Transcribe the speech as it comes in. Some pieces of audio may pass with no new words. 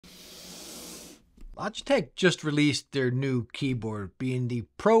Logitech just released their new keyboard, being the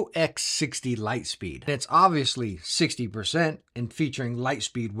Pro X60 Lightspeed. And it's obviously 60% and featuring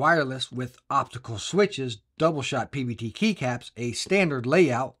Lightspeed wireless with optical switches, double shot PBT keycaps, a standard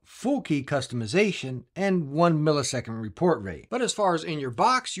layout, full key customization, and 1 millisecond report rate. But as far as in your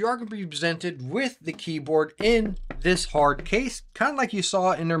box, you are going to be presented with the keyboard in this hard case, kind of like you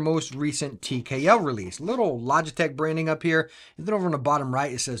saw in their most recent TKL release. Little Logitech branding up here, and then over on the bottom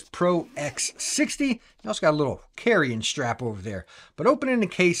right it says Pro X60. You also got a little carrying strap over there. But opening the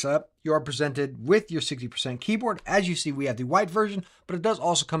case up, you are presented with your 60% keyboard. As you see, we have the white version, but it does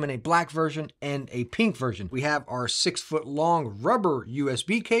also come in a black version and a pink version. We have our 6-foot long rubber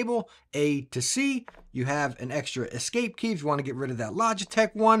USB cable, A to C. You have an extra escape key if you want to get rid of that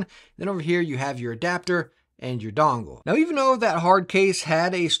Logitech one. Then over here, you have your adapter and your dongle. Now, even though that hard case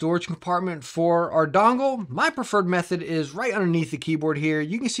had a storage compartment for our dongle, my preferred method is right underneath the keyboard here.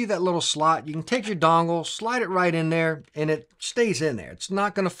 You can see that little slot. You can take your dongle, slide it right in there, and it stays in there. It's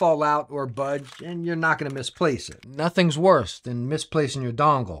not going to fall out or budge, and you're not going to misplace it. Nothing's worse than misplacing your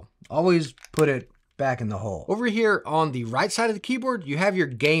dongle. Always put it back in the hole. Over here on the right side of the keyboard, you have your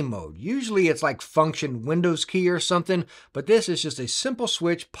game mode. Usually it's like function Windows key or something, but this is just a simple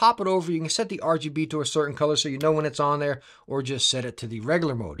switch. Pop it over. You can set the RGB to a certain color so you know when it's on there, or just set it to the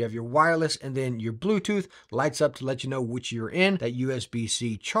regular mode. You have your wireless, and then your Bluetooth lights up to let you know which you're in, that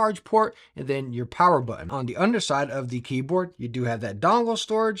USB-C charge port, and then your power button. On the underside of the keyboard, you do have that dongle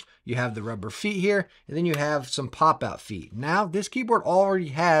storage. You have the rubber feet here, and then you have some pop-out feet. Now, this keyboard already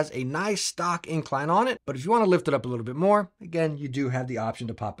has a nice stock incline on it, but if you want to lift it up a little bit more, again, you do have the option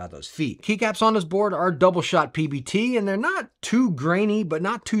to pop out those feet. Keycaps on this board are double shot PBT, and they're not too grainy, but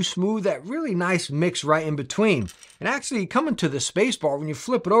not too smooth. That really nice mix right in between. And actually, coming to the spacebar, when you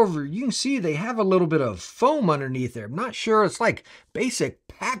flip it over, you can see they have a little bit of foam underneath there. I'm not sure, it's like basic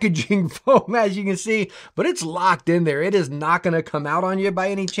packaging foam, as you can see, but it's locked in there. It is not going to come out on you by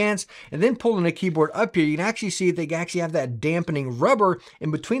any chance. And then pulling the keyboard up here, you can actually see they actually have that dampening rubber in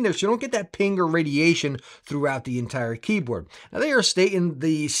between there, so you don't get that ping or radiation throughout the entire keyboard. Now, they are stating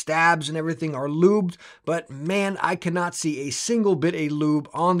the stabs and everything are lubed, but man, I cannot see a single bit of lube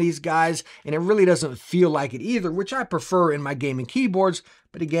on these guys, and it really doesn't feel like it either, which I prefer in my gaming keyboards.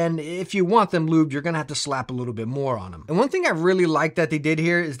 But again, if you want them lubed, you're going to have to slap a little bit more on them. And one thing I really like that they did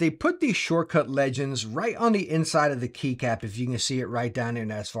here is they put these shortcut legends right on the inside of the keycap, if you can see it right down there.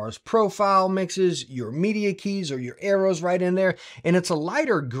 And as far as profile mixes, your media keys or your arrows right in there. And it's a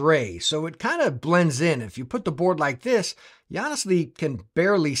lighter gray, so it kind of blends in. If you put the board like this, you honestly can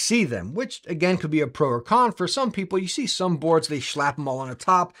barely see them, which again could be a pro or con. For some people, you see some boards, they slap them all on the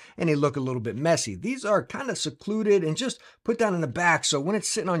top and they look a little bit messy. These are kind of secluded and just put down in the back, so when it's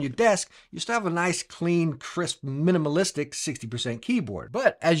sitting on your desk, you still have a nice, clean, crisp, minimalistic 60% keyboard.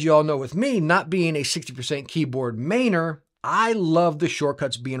 But as you all know with me, not being a 60% keyboard mainer, I love the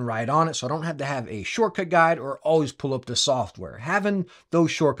shortcuts being right on it, so I don't have to have a shortcut guide or always pull up the software. Having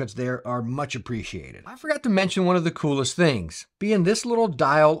those shortcuts there are much appreciated. I forgot to mention one of the coolest things, being this little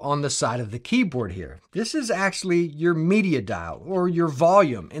dial on the side of the keyboard here. This is actually your media dial or your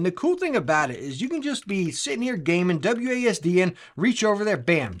volume, and the cool thing about it is you can just be sitting here gaming, WASDing, reach over there,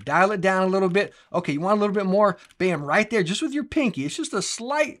 bam, dial it down a little bit. Okay, you want a little bit more? Bam, right there, just with your pinky. It's just a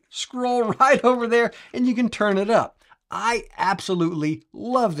slight scroll right over there, and you can turn it up. I absolutely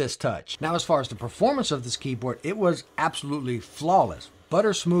love this touch. Now, as far as the performance of this keyboard, it was absolutely flawless.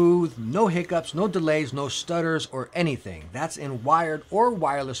 Butter smooth, no hiccups, no delays, no stutters or anything. That's in wired or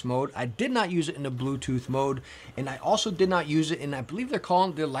wireless mode. I did not use it in the Bluetooth mode, and I also did not use it in, I believe they're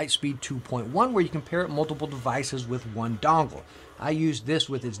calling it the Lightspeed 2.1, where you can pair it multiple devices with one dongle. I used this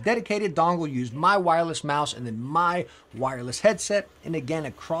with its dedicated dongle, used my wireless mouse and then my wireless headset, and again,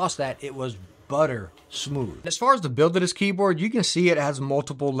 across that, it was butter smooth. As far as the build of this keyboard, you can see it has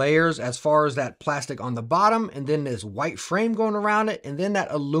multiple layers as far as that plastic on the bottom, and then this white frame going around it, and then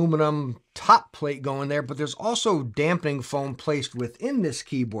that aluminum top plate going there, but there's also dampening foam placed within this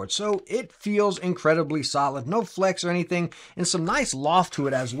keyboard, so it feels incredibly solid. No flex or anything, and some nice loft to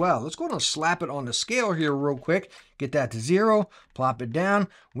it as well. Let's go ahead and slap it on the scale here real quick. Get that to 0, plop it down.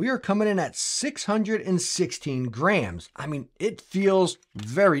 We are coming in at 616 grams. I mean, it feels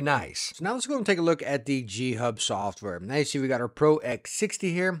very nice. So now let's go and take a look at the G Hub software. Now you see we got our Pro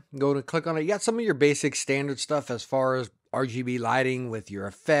X60 here. Go and click on it. You got some of your basic standard stuff as far as RGB lighting with your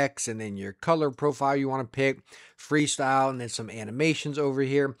effects, and then your color profile you want to pick, freestyle, and then some animations over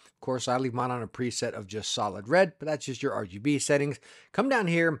here. Of course, I leave mine on a preset of just solid red, but that's just your RGB settings. Come down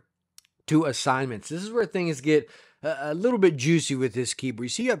here to assignments. This is where things get a little bit juicy with this keyboard. You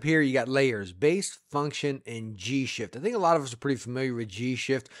see up here, you got layers, bass, function, and G shift. I think a lot of us are pretty familiar with G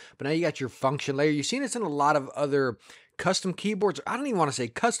shift, but now you got your function layer. You've seen this in a lot of other custom keyboards. I don't even want to say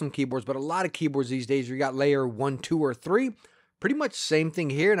custom keyboards, but a lot of keyboards these days, you got layer 1, 2, or 3. Pretty much same thing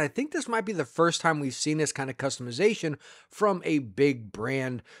here, and I think this might be the first time we've seen this kind of customization from a big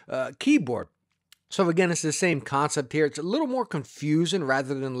brand keyboard. So again, it's the same concept here. It's a little more confusing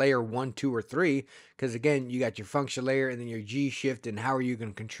rather than layer 1, 2, or 3, because again, you got your function layer and then your G shift, and how are you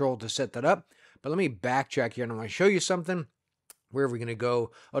going to control to set that up? But let me backtrack here, and I'm going to show you something. Where are we going to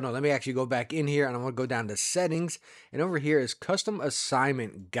go? Oh no, let me actually go back in here, and I'm going to go down to settings, and over here is custom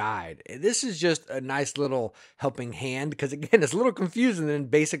assignment guide. This is just a nice little helping hand, because again, it's a little confusing than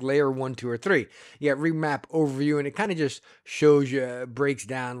basic layer 1, 2, or 3. You got remap overview, and it kind of just shows you, breaks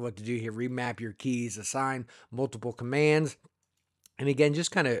down what to do here. Remap your keys, assign multiple commands. And again,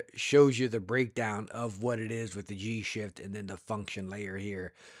 just kind of shows you the breakdown of what it is with the G shift and then the function layer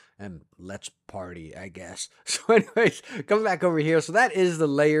here. And let's party, I guess. So anyways, coming back over here. So that is the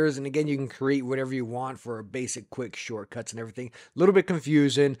layers. And again, you can create whatever you want for basic quick shortcuts and everything. A little bit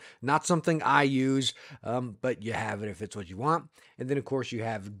confusing, not something I use, but you have it if it's what you want. And then of course you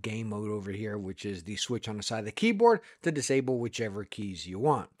have game mode over here, which is the switch on the side of the keyboard to disable whichever keys you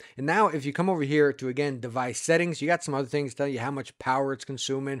want. And now if you come over here to, again, device settings, you got some other things telling you how much power it's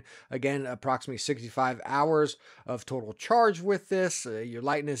consuming. Again, approximately 65 hours of total charge with this. Your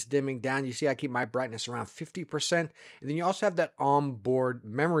lightness dimming down. You see I keep my brightness around 50%. And then you also have that onboard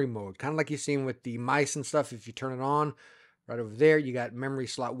memory mode, kind of like you've seen with the mice and stuff. If you turn it on, right over there, you got memory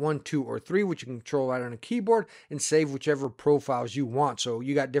slot 1, 2, or 3, which you can control right on a keyboard and save whichever profiles you want. So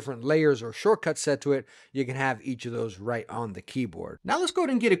you got different layers or shortcuts set to it. You can have each of those right on the keyboard. Now let's go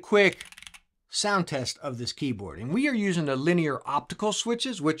ahead and get a quick sound test of this keyboard, and we are using the linear optical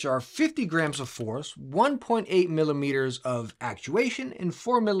switches, which are 50 grams of force, 1.8 millimeters of actuation, and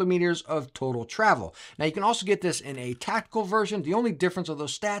 4 millimeters of total travel. Now you can also get this in a tactical version. The only difference of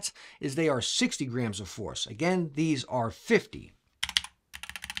those stats is they are 60 grams of force. Again, these are 50.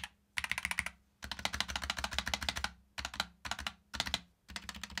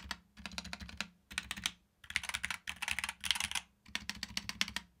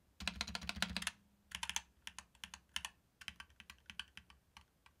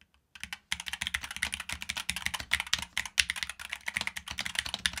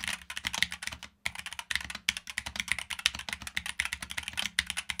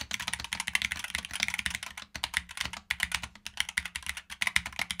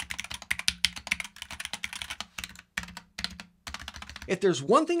 If there's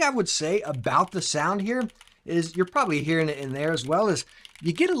one thing I would say about the sound here is you're probably hearing it in there as well, is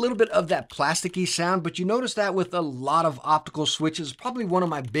you get a little bit of that plasticky sound, but you notice that with a lot of optical switches. Probably one of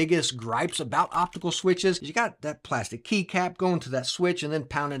my biggest gripes about optical switches is you got that plastic keycap going to that switch and then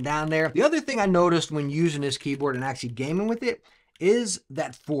pounding down there. The other thing I noticed when using this keyboard and actually gaming with it is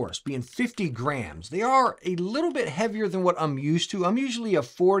that force, being 50 grams. They are a little bit heavier than what I'm used to. I'm usually a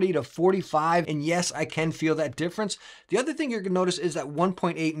 40 to 45, and yes, I can feel that difference. The other thing you're gonna notice is that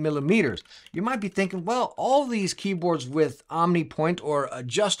 1.8 millimeters. You might be thinking, well, all these keyboards with omnipoint or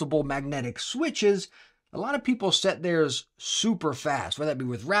adjustable magnetic switches, a lot of people set theirs super fast, whether that be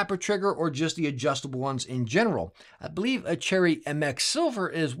with rapid trigger or just the adjustable ones in general. I believe a Cherry MX Silver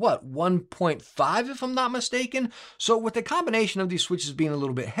is what, 1.5 if I'm not mistaken? So with the combination of these switches being a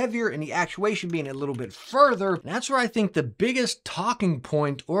little bit heavier and the actuation being a little bit further, that's where I think the biggest talking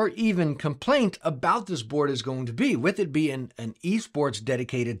point or even complaint about this board is going to be. With it being an esports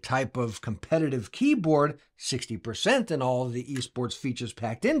dedicated type of competitive keyboard, 60% and all of the esports features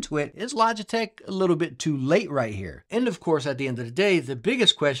packed into it, is Logitech a little bit too late right here? And of course, at the end of the day, the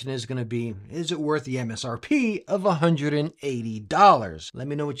biggest question is going to be, is it worth the MSRP of $180? Let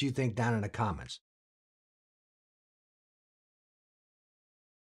me know what you think down in the comments.